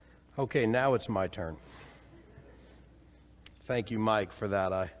Okay, now it's my turn. Thank you, Mike, for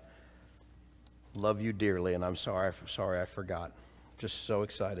that. I love you dearly, and I'm sorry I forgot. Just so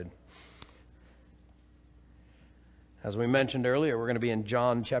excited. As we mentioned earlier, we're going to be in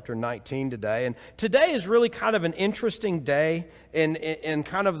John chapter 19 today. And today is really kind of an interesting day in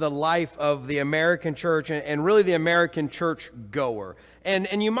kind of the life of the American church and really the American church goer.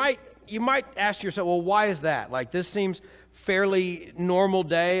 And you might ask yourself, well, why is that? Like, this seems fairly normal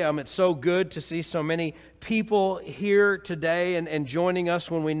day. It's so good to see so many people here today and joining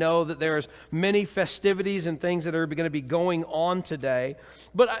us when we know that there's many festivities and things that are going to be going on today.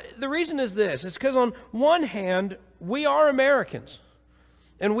 But the reason is this. It's because on one hand, we are Americans.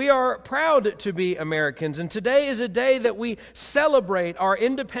 And we are proud to be Americans. And today is a day that we celebrate our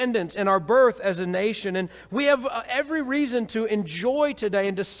independence and our birth as a nation. And we have every reason to enjoy today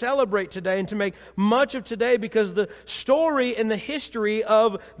and to celebrate today and to make much of today, because the story and the history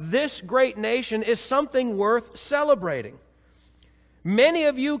of this great nation is something worth celebrating. Many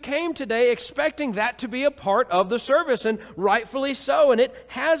of you came today expecting that to be a part of the service, and rightfully so, and it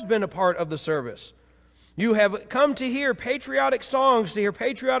has been a part of the service. You have come to hear patriotic songs, to hear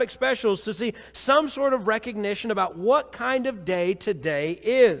patriotic specials, to see some sort of recognition about what kind of day today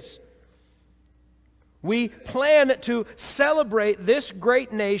is. We plan to celebrate this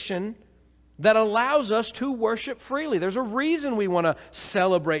great nation that allows us to worship freely. There's a reason we want to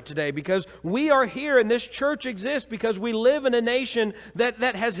celebrate today, because we are here and this church exists because we live in a nation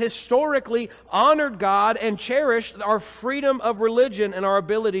that has historically honored God and cherished our freedom of religion and our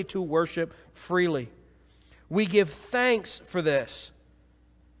ability to worship freely. We give thanks for this.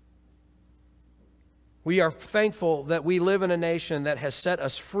 We are thankful that we live in a nation that has set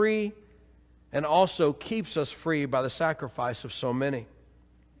us free and also keeps us free by the sacrifice of so many.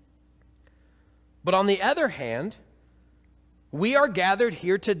 But on the other hand, we are gathered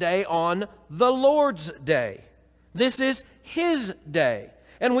here today on the Lord's Day. This is His day.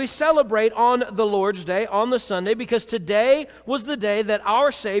 And we celebrate on the Lord's Day, on the Sunday, because today was the day that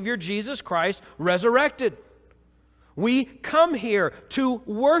our Savior, Jesus Christ, resurrected. We come here to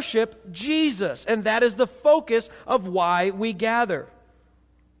worship Jesus, and that is the focus of why we gather.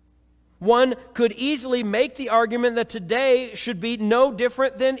 One could easily make the argument that today should be no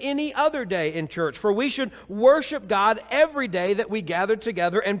different than any other day in church, for we should worship God every day that we gather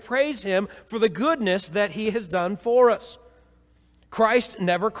together and praise Him for the goodness that He has done for us. Christ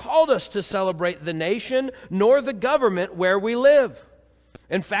never called us to celebrate the nation nor the government where we live.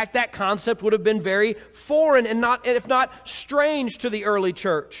 In fact, that concept would have been very foreign and if not strange to the early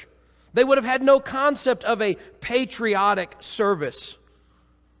church. They would have had no concept of a patriotic service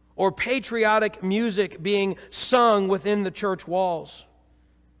or patriotic music being sung within the church walls.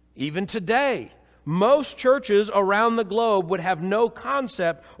 Even today, most churches around the globe would have no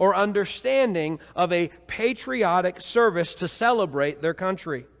concept or understanding of a patriotic service to celebrate their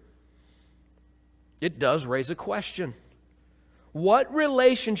country. It does raise a question. What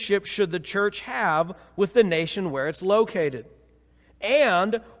relationship should the church have with the nation where it's located?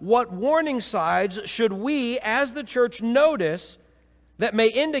 And what warning signs should we as the church notice that may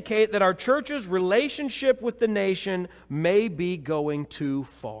indicate that our church's relationship with the nation may be going too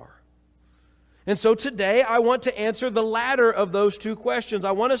far? And so today I want to answer the latter of those two questions.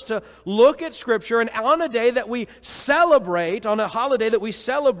 I want us to look at Scripture, and on a day that we celebrate, on a holiday that we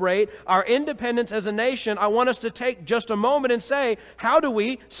celebrate our independence as a nation, I want us to take just a moment and say, how do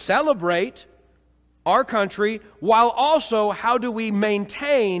we celebrate our country while also how do we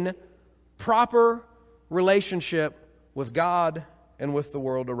maintain proper relationship with God and with the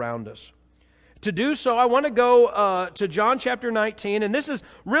world around us? To do so, I want to go to John chapter 19, and this is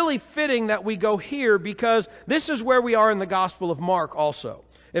really fitting that we go here because this is where we are in the Gospel of Mark also.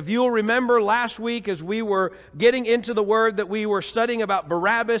 If you'll remember last week as we were getting into the Word that we were studying about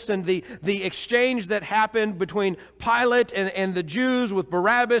Barabbas and the exchange that happened between Pilate and the Jews with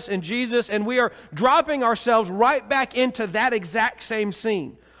Barabbas and Jesus, and we are dropping ourselves right back into that exact same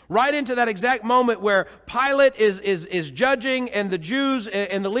scene. Right into that exact moment where Pilate is judging and the Jews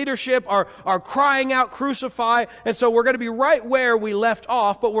and the leadership are crying out, "Crucify." And so we're going to be right where we left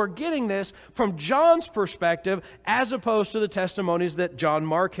off, but we're getting this from John's perspective as opposed to the testimonies that John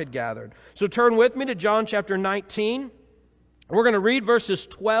Mark had gathered. So turn with me to John chapter 19. We're going to read verses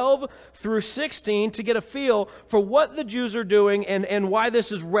 12 through 16 to get a feel for what the Jews are doing and why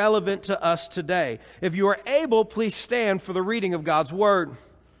this is relevant to us today. If you are able, please stand for the reading of God's Word.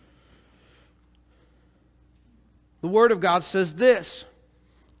 The Word of God says this: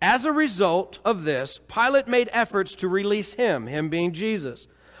 As a result of this, Pilate made efforts to release him being Jesus.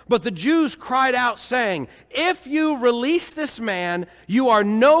 But the Jews cried out, saying, "If you release this man, you are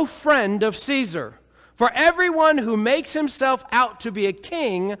no friend of Caesar. For everyone who makes himself out to be a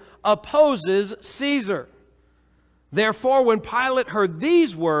king opposes Caesar." Therefore, when Pilate heard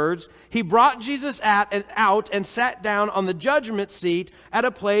these words, he brought Jesus out and sat down on the judgment seat at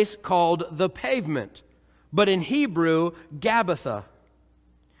a place called the Pavement, but in Hebrew, Gabbatha.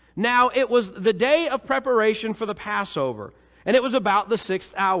 Now it was the day of preparation for the Passover, and it was about the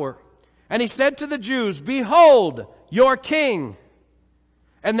 6th hour. And he said to the Jews, "Behold, your king."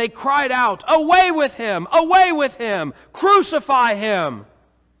 And they cried out, "Away with him! Away with him! Crucify him!"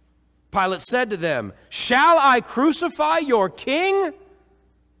 Pilate said to them, "Shall I crucify your king?"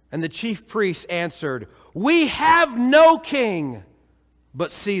 And the chief priests answered, "We have no king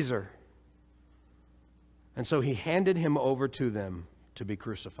but Caesar." And so he handed him over to them to be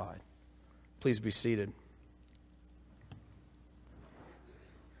crucified. Please be seated.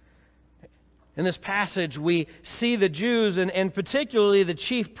 In this passage, we see the Jews, and particularly the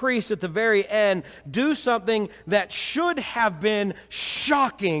chief priests at the very end, do something that should have been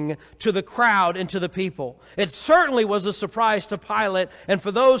shocking to the crowd and to the people. It certainly was a surprise to Pilate, and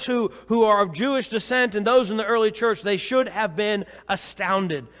for those who are of Jewish descent and those in the early church, they should have been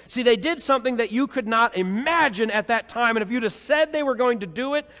astounded. See, they did something that you could not imagine at that time, and if you'd have said they were going to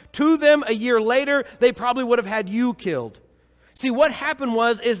do it to them a year later, they probably would have had you killed. See, what happened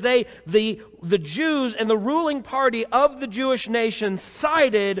is the Jews and the ruling party of the Jewish nation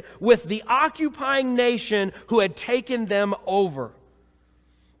sided with the occupying nation who had taken them over.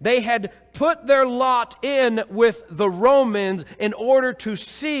 They had put their lot in with the Romans in order to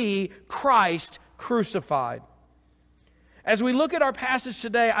see Christ crucified. As we look at our passage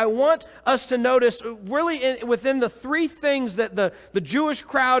today, I want us to notice really within the three things that the Jewish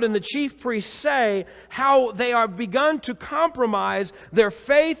crowd and the chief priests say, how they are begun to compromise their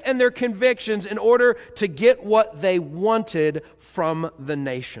faith and their convictions in order to get what they wanted from the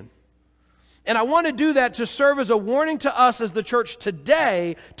nation. And I want to do that to serve as a warning to us as the church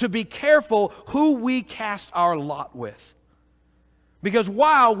today to be careful who we cast our lot with. Because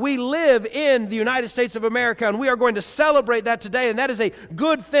while we live in the United States of America, and we are going to celebrate that today, and that is a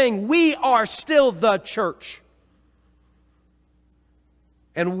good thing, we are still the church.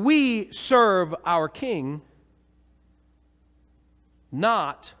 And we serve our King,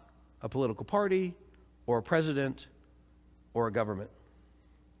 not a political party or a president or a government.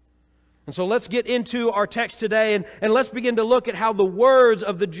 And so let's get into our text today, and let's begin to look at how the words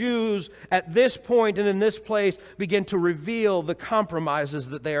of the Jews at this point and in this place begin to reveal the compromises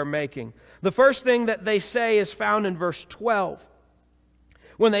that they are making. The first thing that they say is found in verse 12.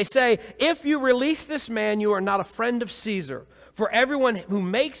 When they say, "If you release this man, you are not a friend of Caesar. For everyone who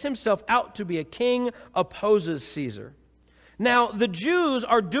makes himself out to be a king opposes Caesar." Now, the Jews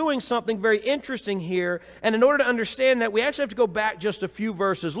are doing something very interesting here, and in order to understand that, we actually have to go back just a few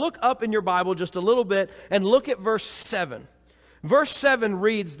verses. Look up in your Bible just a little bit and look at verse 7. Verse 7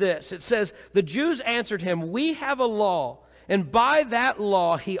 reads this. It says, "The Jews answered him, 'We have a law, and by that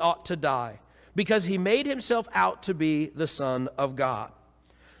law he ought to die, because he made himself out to be the Son of God.'"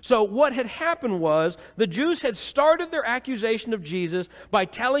 So what had happened was the Jews had started their accusation of Jesus by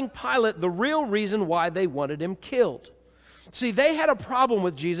telling Pilate the real reason why they wanted him killed. See, they had a problem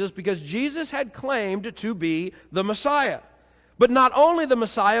with Jesus because Jesus had claimed to be the Messiah. But not only the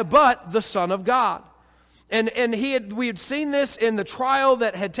Messiah, but the Son of God. And we had seen this in the trial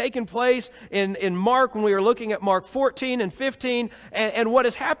that had taken place in Mark when we were looking at Mark 14 and 15. And what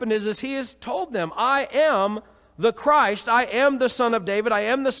has happened is he has told them, "I am the Christ, I am the Son of David, I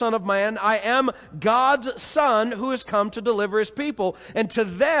am the Son of Man, I am God's Son who has come to deliver his people." And to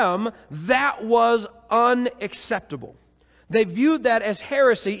them, that was unacceptable. They viewed that as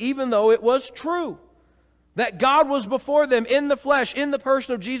heresy, even though it was true. That God was before them in the flesh, in the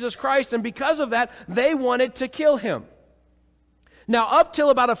person of Jesus Christ, and because of that, they wanted to kill him. Now, up till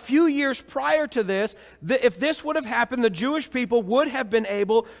about a few years prior to this, if this would have happened, the Jewish people would have been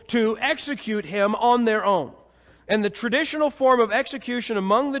able to execute him on their own. And the traditional form of execution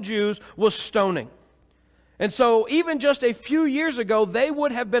among the Jews was stoning. And so even just a few years ago, they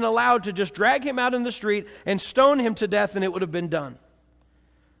would have been allowed to just drag him out in the street and stone him to death, and it would have been done.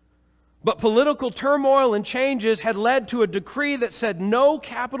 But political turmoil and changes had led to a decree that said no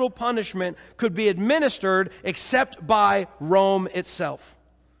capital punishment could be administered except by Rome itself,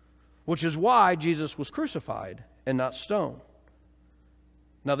 which is why Jesus was crucified and not stoned.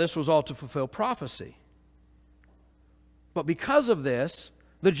 Now, this was all to fulfill prophecy. But because of this,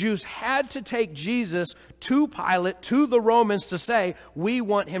 The Jews had to take Jesus to Pilate, to the Romans, to say, we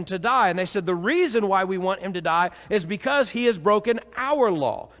want him to die. And they said, the reason why we want him to die is because he has broken our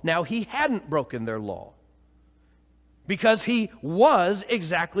law. Now, he hadn't broken their law, because he was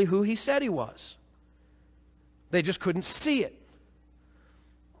exactly who he said he was. They just couldn't see it.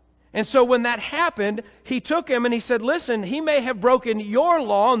 And so when that happened, he took him and he said, listen, he may have broken your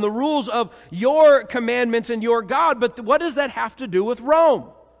law and the rules of your commandments and your God, but what does that have to do with Rome?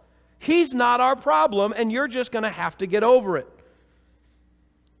 He's not our problem, and you're just going to have to get over it.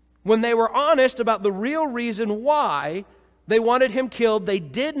 When they were honest about the real reason why they wanted him killed, they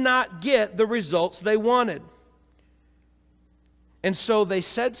did not get the results they wanted. And so they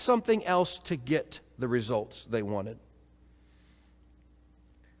said something else to get the results they wanted.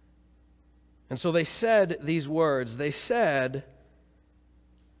 And so they said these words. They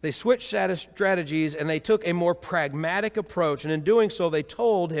switched strategies, and they took a more pragmatic approach. And in doing so, they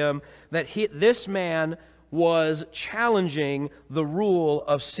told him that this man was challenging the rule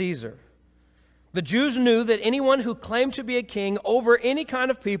of Caesar. The Jews knew that anyone who claimed to be a king over any kind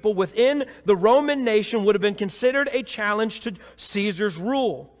of people within the Roman nation would have been considered a challenge to Caesar's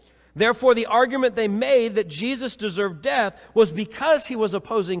rule. Therefore, the argument they made that Jesus deserved death was because he was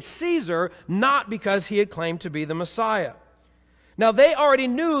opposing Caesar, not because he had claimed to be the Messiah. Now, they already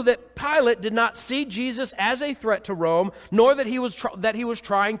knew that Pilate did not see Jesus as a threat to Rome, nor that he was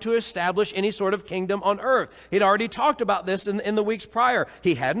trying to establish any sort of kingdom on earth. He'd already talked about this in the weeks prior.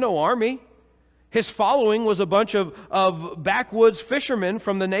 He had no army. His following was a bunch of backwoods fishermen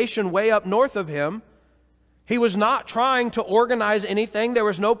from the nation way up north of him. He was not trying to organize anything. There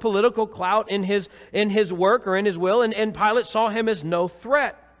was no political clout in his work or in his will, and Pilate saw him as no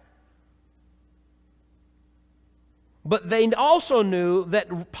threat. But they also knew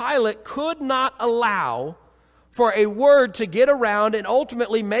that Pilate could not allow for a word to get around and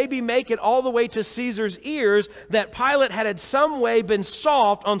ultimately maybe make it all the way to Caesar's ears that Pilate had in some way been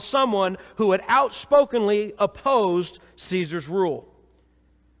soft on someone who had outspokenly opposed Caesar's rule.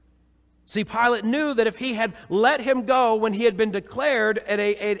 See, Pilate knew that if he had let him go when he had been declared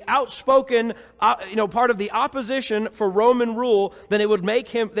an outspoken, part of the opposition for Roman rule, then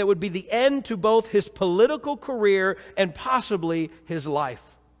that would be the end to both his political career and possibly his life.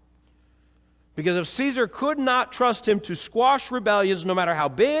 Because if Caesar could not trust him to squash rebellions, no matter how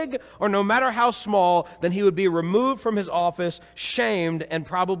big or no matter how small, then he would be removed from his office, shamed, and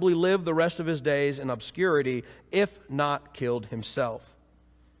probably live the rest of his days in obscurity, if not killed himself.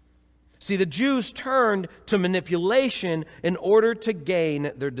 See, the Jews turned to manipulation in order to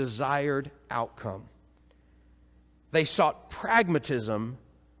gain their desired outcome. They sought pragmatism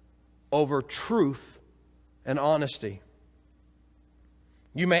over truth and honesty.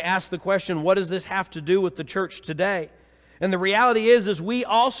 You may ask the question, what does this have to do with the church today? And the reality is we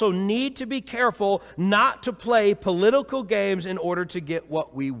also need to be careful not to play political games in order to get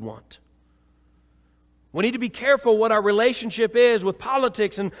what we want. We need to be careful what our relationship is with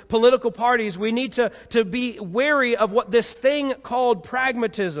politics and political parties. We need to be wary of what this thing called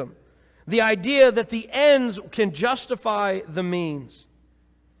pragmatism, the idea that the ends can justify the means.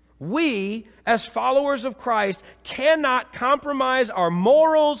 We, as followers of Christ, cannot compromise our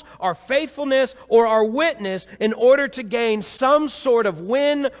morals, our faithfulness, or our witness in order to gain some sort of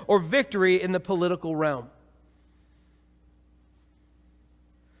win or victory in the political realm.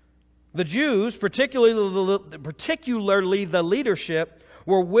 The Jews, particularly the leadership,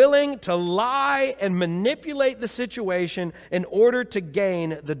 were willing to lie and manipulate the situation in order to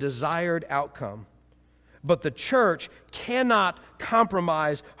gain the desired outcome. But the church cannot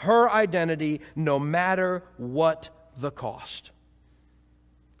compromise her identity no matter what the cost.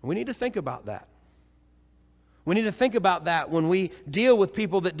 We need to think about that. We need to think about that when we deal with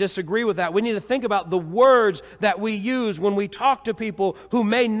people that disagree with that. We need to think about the words that we use when we talk to people who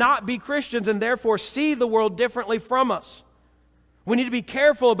may not be Christians and therefore see the world differently from us. We need to be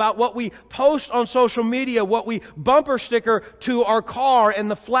careful about what we post on social media, what we bumper sticker to our car, and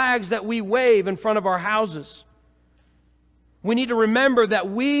the flags that we wave in front of our houses. We need to remember that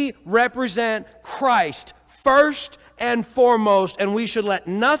we represent Christ first and foremost, and we should let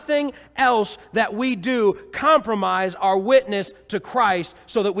nothing else that we do compromise our witness to Christ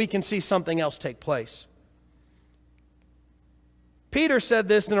so that we can see something else take place. Peter said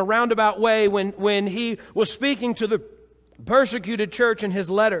this in a roundabout way when he was speaking to the persecuted church in his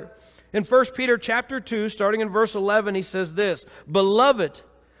letter. In 1 Peter chapter 2, starting in verse 11, he says this, "Beloved,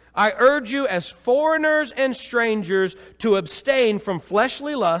 I urge you as foreigners and strangers to abstain from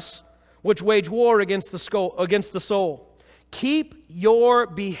fleshly lusts, which wage war against the soul. Keep your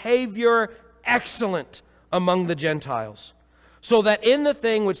behavior excellent among the Gentiles. so that in the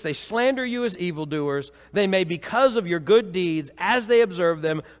thing which they slander you as evildoers, they may, because of your good deeds, as they observe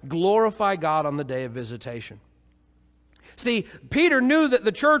them, glorify God on the day of visitation. See, Peter knew that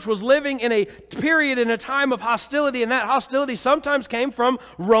the church was living in a period, in a time of hostility, and that hostility sometimes came from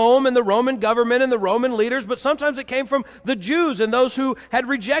Rome and the Roman government and the Roman leaders, but sometimes it came from the Jews and those who had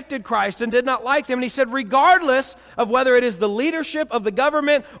rejected Christ and did not like them. And he said, regardless of whether it is the leadership of the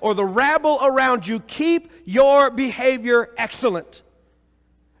government or the rabble around you, keep your behavior excellent.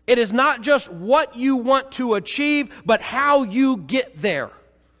 It is not just what you want to achieve, but how you get there.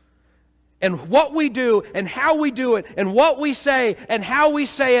 And what we do and how we do it and what we say and how we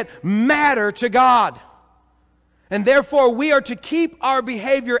say it matter to God. And therefore we are to keep our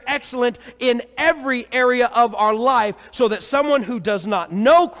behavior excellent in every area of our life so that someone who does not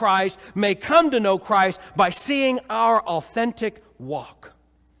know Christ may come to know Christ by seeing our authentic walk.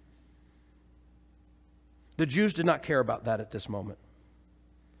 The Jews did not care about that at this moment.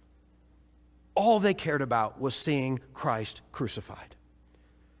 All they cared about was seeing Christ crucified.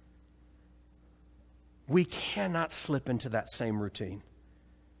 We cannot slip into that same routine.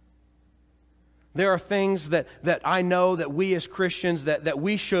 There are things that I know that we as Christians that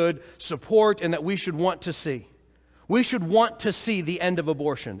we should support and that we should want to see. We should want to see the end of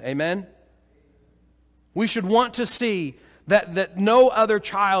abortion. Amen? We should want to see that no other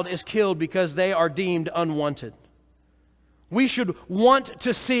child is killed because they are deemed unwanted. We should want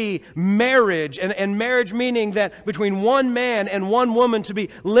to see marriage, and marriage meaning that between one man and one woman to be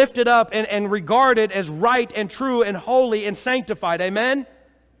lifted up and regarded as right and true and holy and sanctified. Amen?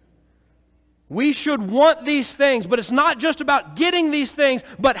 We should want these things, but it's not just about getting these things,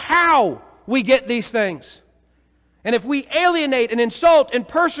 but how we get these things. And if we alienate and insult and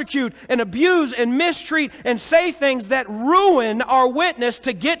persecute and abuse and mistreat and say things that ruin our witness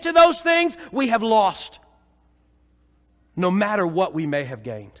to get to those things, we have lost. No matter what we may have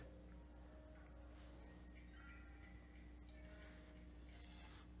gained.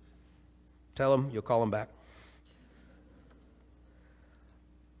 Tell them you'll call them back.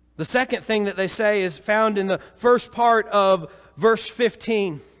 The second thing that they say is found in the first part of verse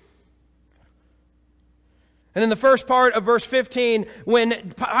 15. And in the first part of verse 15,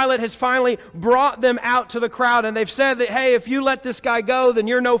 when Pilate has finally brought them out to the crowd and they've said that, hey, if you let this guy go, then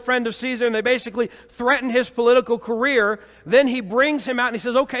you're no friend of Caesar, and they basically threaten his political career, then he brings him out and he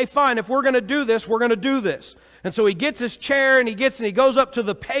says, okay, fine, if we're going to do this, we're going to do this. And so he gets his chair and he goes up to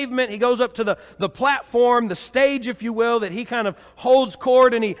the pavement, he goes up to the platform, the stage, if you will, that he kind of holds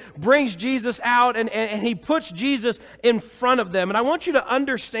court, and he brings Jesus out and he puts Jesus in front of them. And I want you to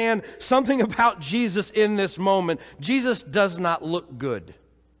understand something about Jesus in this moment. Jesus does not look good.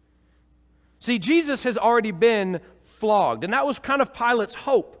 See, Jesus has already been flogged, and that was kind of Pilate's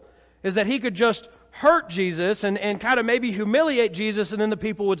hope, is that he could just hurt Jesus and kind of maybe humiliate Jesus, and then the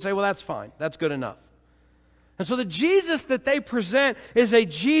people would say, well, that's fine, that's good enough. And so the Jesus that they present is a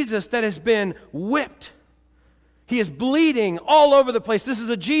Jesus that has been whipped. He is bleeding all over the place. This is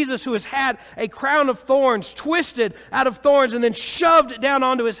a Jesus who has had a crown of thorns twisted out of thorns and then shoved down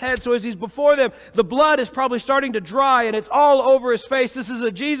onto his head. So as he's before them, the blood is probably starting to dry and it's all over his face. This is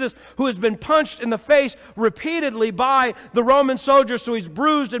a Jesus who has been punched in the face repeatedly by the Roman soldiers. So he's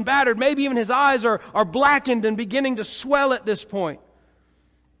bruised and battered. Maybe even his eyes are blackened and beginning to swell at this point.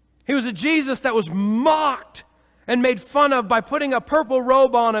 He was a Jesus that was mocked and made fun of by putting a purple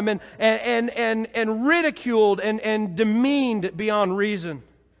robe on him and ridiculed and demeaned beyond reason.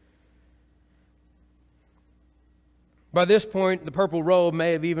 By this point, the purple robe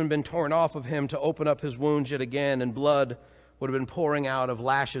may have even been torn off of him to open up his wounds yet again, and blood would have been pouring out of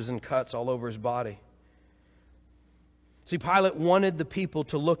lashes and cuts all over his body. See, Pilate wanted the people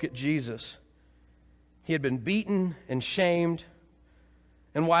to look at Jesus. He had been beaten and shamed.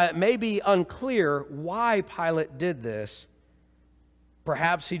 And while it may be unclear why Pilate did this,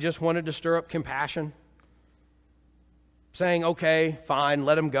 perhaps he just wanted to stir up compassion, saying, okay, fine,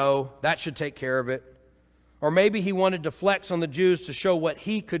 let him go. That should take care of it. Or maybe he wanted to flex on the Jews to show what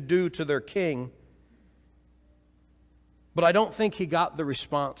he could do to their king. But I don't think he got the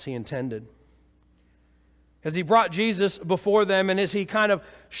response he intended. As he brought Jesus before them and as he kind of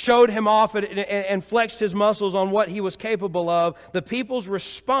showed him off and flexed his muscles on what he was capable of, the people's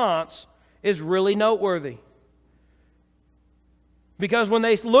response is really noteworthy. Because when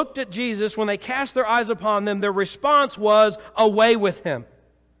they looked at Jesus, when they cast their eyes upon them, their response was, away with him.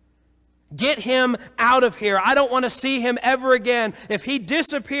 Get him out of here. I don't want to see him ever again. If he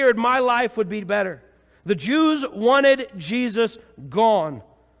disappeared, my life would be better. The Jews wanted Jesus gone.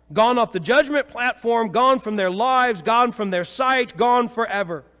 Gone off the judgment platform, gone from their lives, gone from their sight, gone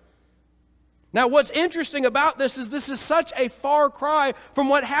forever. Now, what's interesting about this is such a far cry from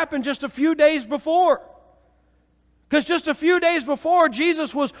what happened just a few days before. Because just a few days before,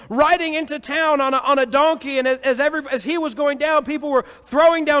 Jesus was riding into town on a donkey, and as he was going down, people were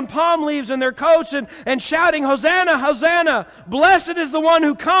throwing down palm leaves in their coats and shouting, "Hosanna, Hosanna! Blessed is the one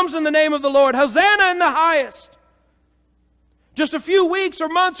who comes in the name of the Lord! Hosanna in the highest!" Just a few weeks or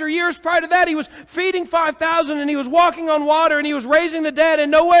months or years prior to that, he was feeding 5,000, and he was walking on water, and he was raising the dead, and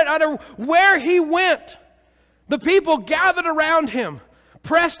no matter where he went, the people gathered around him,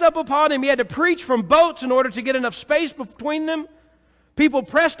 pressed up upon him. He had to preach from boats in order to get enough space between them. People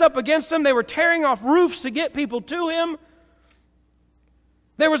pressed up against him. They were tearing off roofs to get people to him.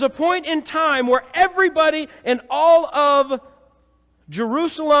 There was a point in time where everybody in all of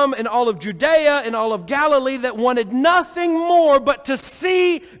Jerusalem and all of Judea and all of Galilee that wanted nothing more but to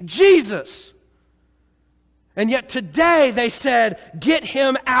see Jesus. And yet today they said, "Get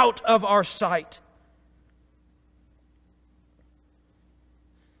him out of our sight."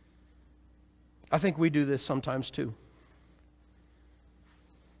 I think we do this sometimes too.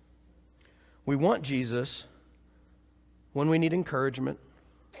 We want Jesus when we need encouragement.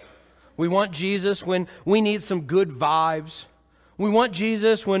 We want Jesus when we need some good vibes. We want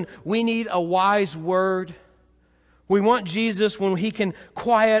Jesus when we need a wise word. We want Jesus when he can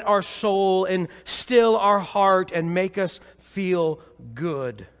quiet our soul and still our heart and make us feel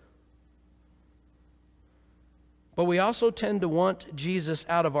good. But we also tend to want Jesus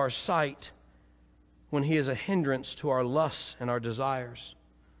out of our sight when he is a hindrance to our lusts and our desires.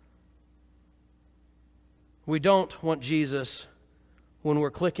 We don't want Jesus when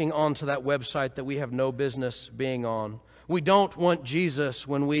we're clicking onto that website that we have no business being on. We don't want Jesus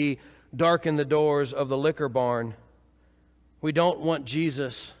when we darken the doors of the liquor barn. We don't want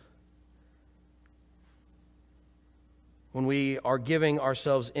Jesus when we are giving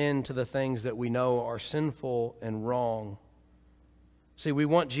ourselves in to the things that we know are sinful and wrong. See, we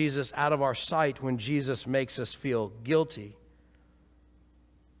want Jesus out of our sight when Jesus makes us feel guilty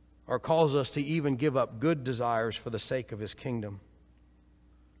or calls us to even give up good desires for the sake of his kingdom.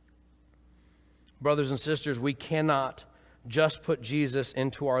 Brothers and sisters, we cannot just put Jesus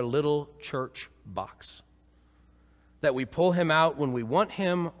into our little church box. That we pull him out when we want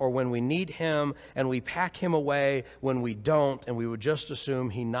him or when we need him, and we pack him away when we don't, and we would just assume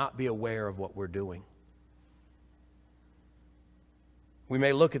he not be aware of what we're doing. We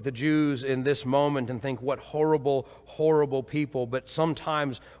may look at the Jews in this moment and think, what horrible, horrible people. But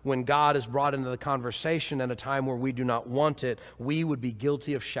sometimes when God is brought into the conversation at a time where we do not want it, we would be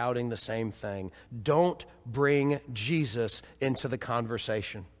guilty of shouting the same thing. Don't bring Jesus into the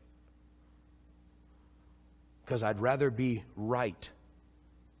conversation. Because I'd rather be right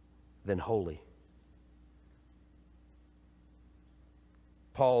than holy.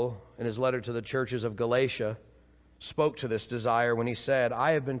 Paul, in his letter to the churches of Galatia, spoke to this desire when he said,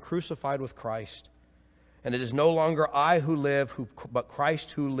 "I have been crucified with Christ, and it is no longer I who live, but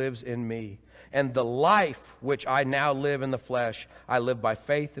Christ who lives in me. And the life which I now live in the flesh, I live by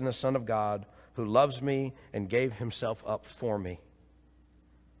faith in the Son of God, who loves me and gave himself up for me."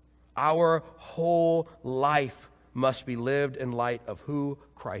 Our whole life must be lived in light of who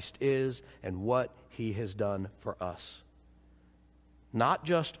Christ is and what he has done for us. Not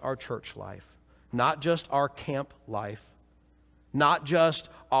just our church life. Not just our camp life, not just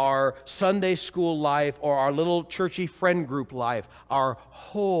our Sunday school life or our little churchy friend group life. Our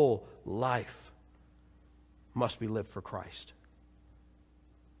whole life must be lived for Christ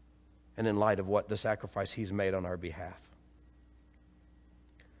and in light of what the sacrifice he's made on our behalf.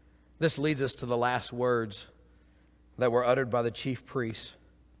 This leads us to the last words that were uttered by the chief priests.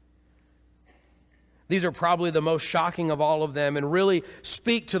 These are probably the most shocking of all of them and really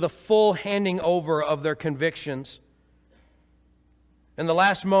speak to the full handing over of their convictions. In the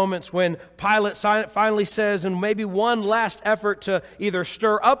last moments when Pilate finally says, in maybe one last effort to either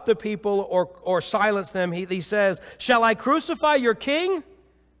stir up the people or silence them, he says, "Shall I crucify your king?"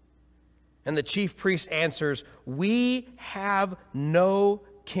 And the chief priest answers, "We have no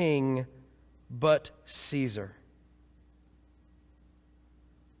king but Caesar."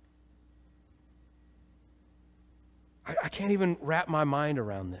 I can't even wrap my mind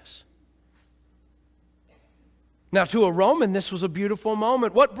around this. Now, to a Roman, this was a beautiful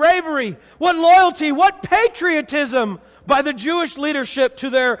moment. What bravery, what loyalty, what patriotism by the Jewish leadership to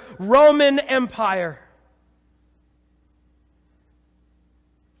their Roman Empire.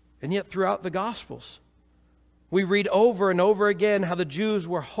 And yet, throughout the Gospels, we read over and over again how the Jews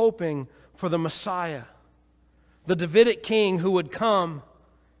were hoping for the Messiah, the Davidic king who would come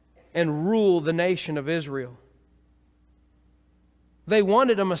and rule the nation of Israel. They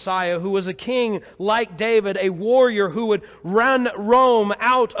wanted a Messiah who was a king like David, a warrior who would run Rome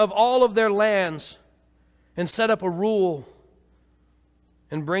out of all of their lands and set up a rule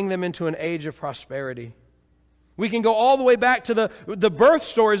and bring them into an age of prosperity. We can go all the way back to the birth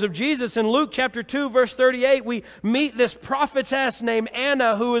stories of Jesus. In Luke chapter 2, verse 38, we meet this prophetess named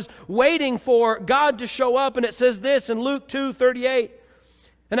Anna who is waiting for God to show up. And it says this in Luke 2:38.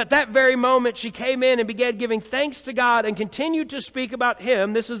 And at that very moment, she came in and began giving thanks to God and continued to speak about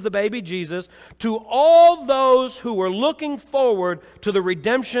Him, this is the baby Jesus, to all those who were looking forward to the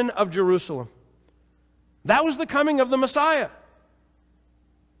redemption of Jerusalem. That was the coming of the Messiah.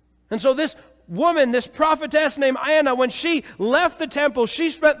 And so this woman, this prophetess named Anna, when she left the temple, she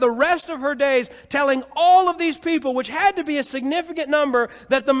spent the rest of her days telling all of these people, which had to be a significant number,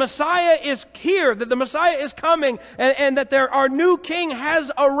 that the Messiah is here, that the Messiah is coming, and that our new king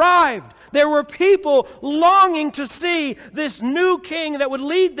has arrived. There were people longing to see this new king that would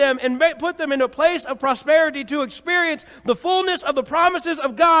lead them and put them in a place of prosperity to experience the fullness of the promises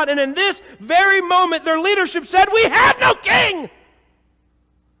of God. And in this very moment, their leadership said, "We have no king!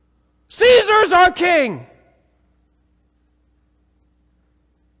 Caesar's our king."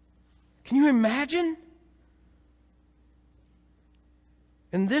 Can you imagine?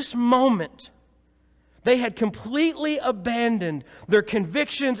 In this moment, they had completely abandoned their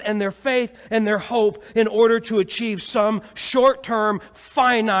convictions and their faith and their hope in order to achieve some short-term,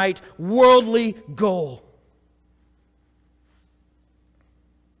 finite, worldly goal.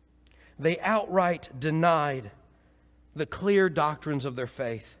 They outright denied the clear doctrines of their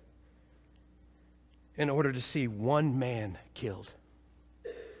faith in order to see one man killed.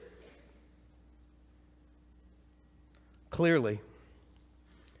 Clearly,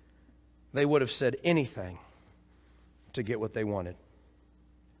 they would have said anything to get what they wanted.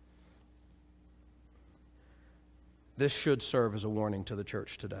 This should serve as a warning to the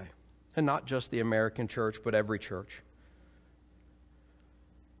church today. And not just the American church, but every church.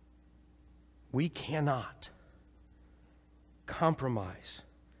 We cannot compromise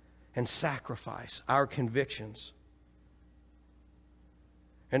and sacrifice our convictions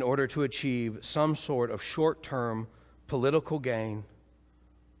in order to achieve some sort of short-term political gain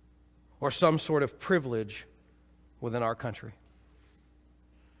or some sort of privilege within our country.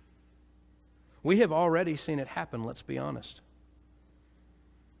 We have already seen it happen, let's be honest.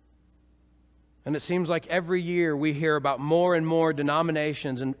 And it seems like every year we hear about more and more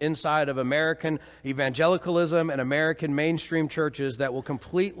denominations inside of American evangelicalism and American mainstream churches that will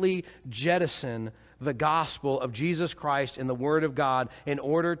completely jettison the gospel of Jesus Christ and the Word of God in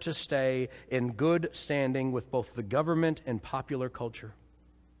order to stay in good standing with both the government and popular culture.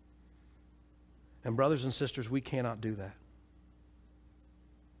 And brothers and sisters, we cannot do that.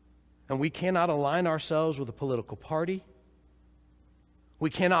 And we cannot align ourselves with a political party. We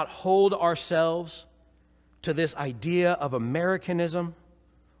cannot hold ourselves to this idea of Americanism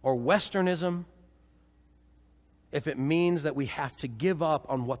or Westernism if it means that we have to give up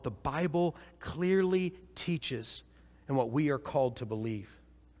on what the Bible clearly teaches and what we are called to believe.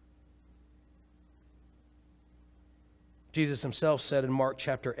 Jesus himself said in Mark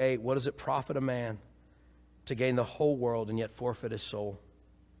chapter 8, "What does it profit a man to gain the whole world and yet forfeit his soul?"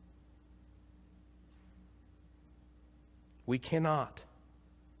 We cannot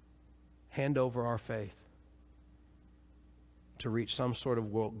hand over our faith to reach some sort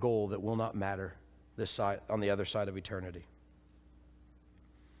of goal that will not matter this side, on the other side of eternity.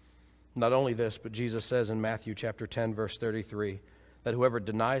 Not only this, but Jesus says in Matthew chapter 10, verse 33, that whoever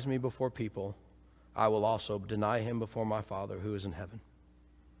denies me before people, I will also deny him before my Father who is in heaven.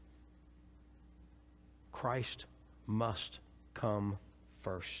 Christ must come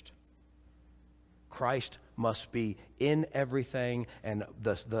first. Christ must be in everything and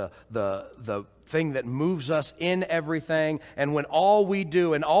the thing that moves us in everything. And when all we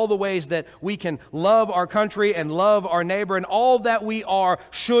do and all the ways that we can love our country and love our neighbor and all that we are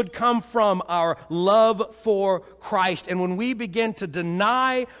should come from our love for Christ. And when we begin to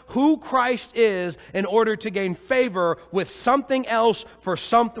deny who Christ is in order to gain favor with something else for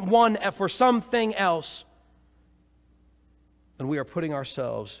something else, then we are putting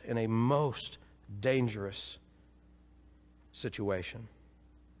ourselves in a most dangerous situation.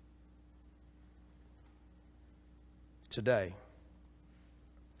 Today,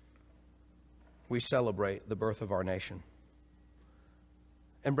 we celebrate the birth of our nation.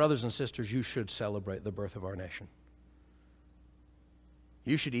 And brothers and sisters, you should celebrate the birth of our nation.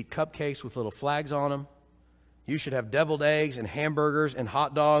 You should eat cupcakes with little flags on them. You should have deviled eggs and hamburgers and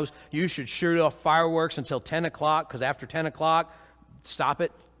hot dogs. You should shoot off fireworks until 10 o'clock, because after 10 o'clock, stop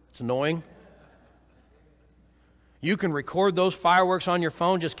it. It's annoying. You can record those fireworks on your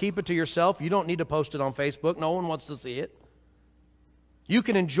phone. Just keep it to yourself. You don't need to post it on Facebook. No one wants to see it. You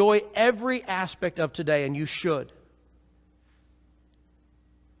can enjoy every aspect of today, and you should.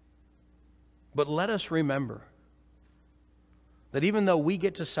 But let us remember that even though we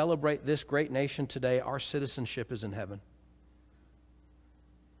get to celebrate this great nation today, our citizenship is in heaven.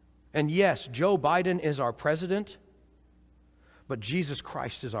 And yes, Joe Biden is our president, but Jesus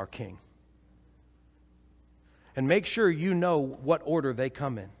Christ is our king. And make sure you know what order they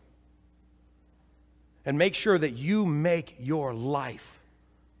come in. And make sure that you make your life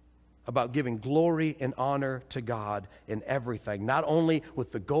about giving glory and honor to God in everything. Not only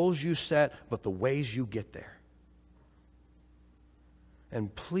with the goals you set, but the ways you get there.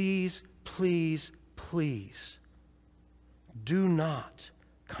 And please, please, please, do not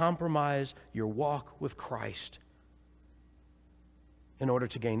compromise your walk with Christ in order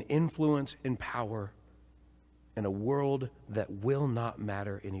to gain influence and power in a world that will not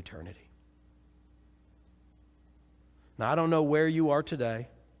matter in eternity. Now, I don't know where you are today,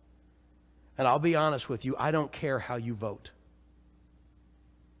 and I'll be honest with you, I don't care how you vote.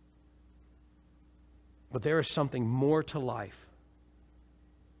 But there is something more to life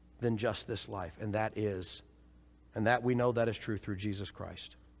than just this life, and that we know that is true through Jesus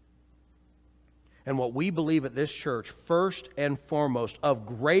Christ. And what we believe at this church, first and foremost, of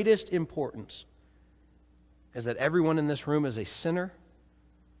greatest importance, is that everyone in this room is a sinner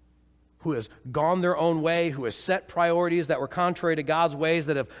who has gone their own way, who has set priorities that were contrary to God's ways,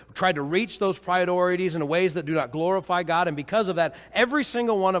 that have tried to reach those priorities in ways that do not glorify God. And because of that, every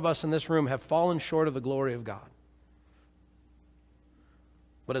single one of us in this room have fallen short of the glory of God.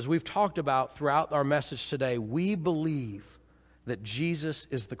 But as we've talked about throughout our message today, we believe that Jesus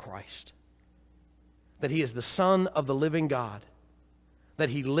is the Christ, that He is the Son of the living God, that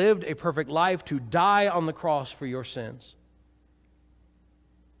He lived a perfect life to die on the cross for your sins.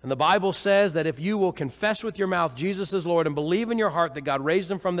 And the Bible says that if you will confess with your mouth Jesus is Lord and believe in your heart that God raised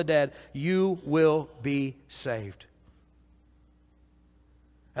Him from the dead, you will be saved.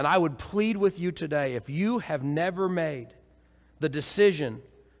 And I would plead with you today, if you have never made the decision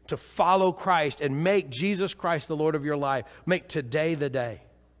to follow Christ and make Jesus Christ the Lord of your life, make today the day.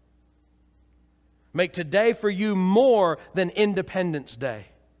 Make today for you more than Independence Day,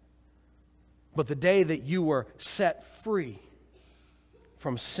 but the day that you were set free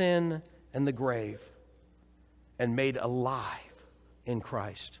from sin and the grave and made alive in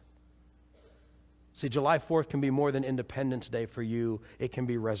Christ. See, July 4th can be more than Independence Day for you. It can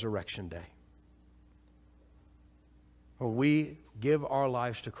be Resurrection Day. When we give our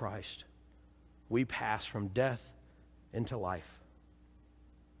lives to Christ, we pass from death into life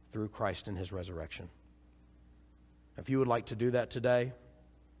through Christ and His resurrection. If you would like to do that today,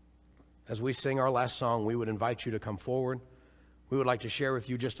 as we sing our last song, we would invite you to come forward. We would like to share with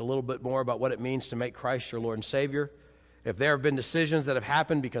you just a little bit more about what it means to make Christ your Lord and Savior. If there have been decisions that have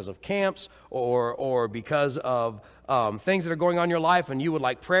happened because of camps or because of things that are going on in your life and you would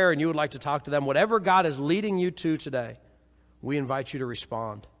like prayer and you would like to talk to them, whatever God is leading you to today, we invite you to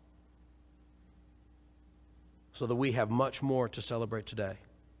respond so that we have much more to celebrate today.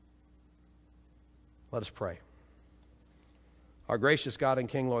 Let us pray. Our gracious God and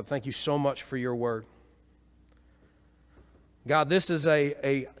King, Lord, thank you so much for your word. God, this is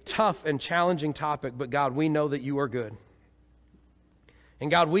a tough and challenging topic, but God, we know that you are good.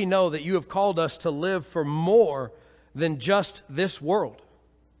 And God, we know that you have called us to live for more than just this world.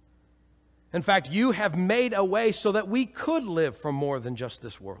 In fact, you have made a way so that we could live for more than just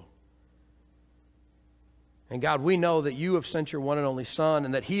this world. And God, we know that you have sent your one and only Son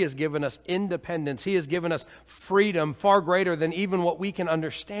and that He has given us independence. He has given us freedom far greater than even what we can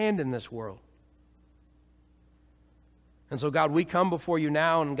understand in this world. And so, God, we come before you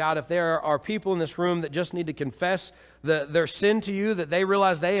now, and God, if there are people in this room that just need to confess their sin to you, that they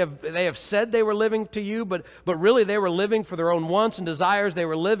realize they have said they were living to you, but really they were living for their own wants and desires. They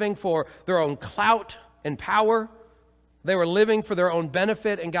were living for their own clout and power. They were living for their own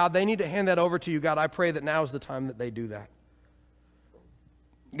benefit, and God, they need to hand that over to you. God, I pray that now is the time that they do that.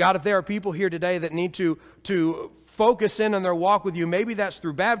 God, if there are people here today that need to focus in on their walk with you, maybe that's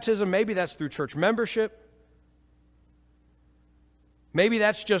through baptism, maybe that's through church membership. Maybe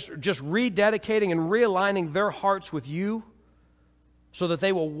that's just rededicating and realigning their hearts with you so that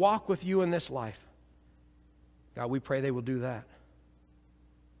they will walk with you in this life. God, we pray they will do that.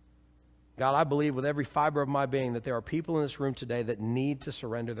 God, I believe with every fiber of my being that there are people in this room today that need to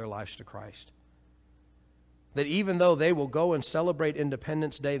surrender their lives to Christ. That even though they will go and celebrate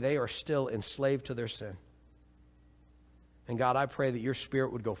Independence Day, they are still enslaved to their sin. And God, I pray that your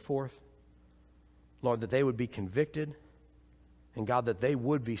Spirit would go forth Lord, that they would be convicted, and God, that they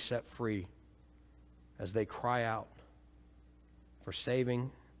would be set free as they cry out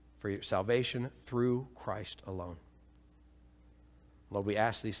for your salvation through Christ alone. Lord, we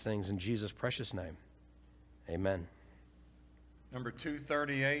ask these things in Jesus' precious name. Amen. Number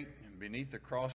 238, and beneath the cross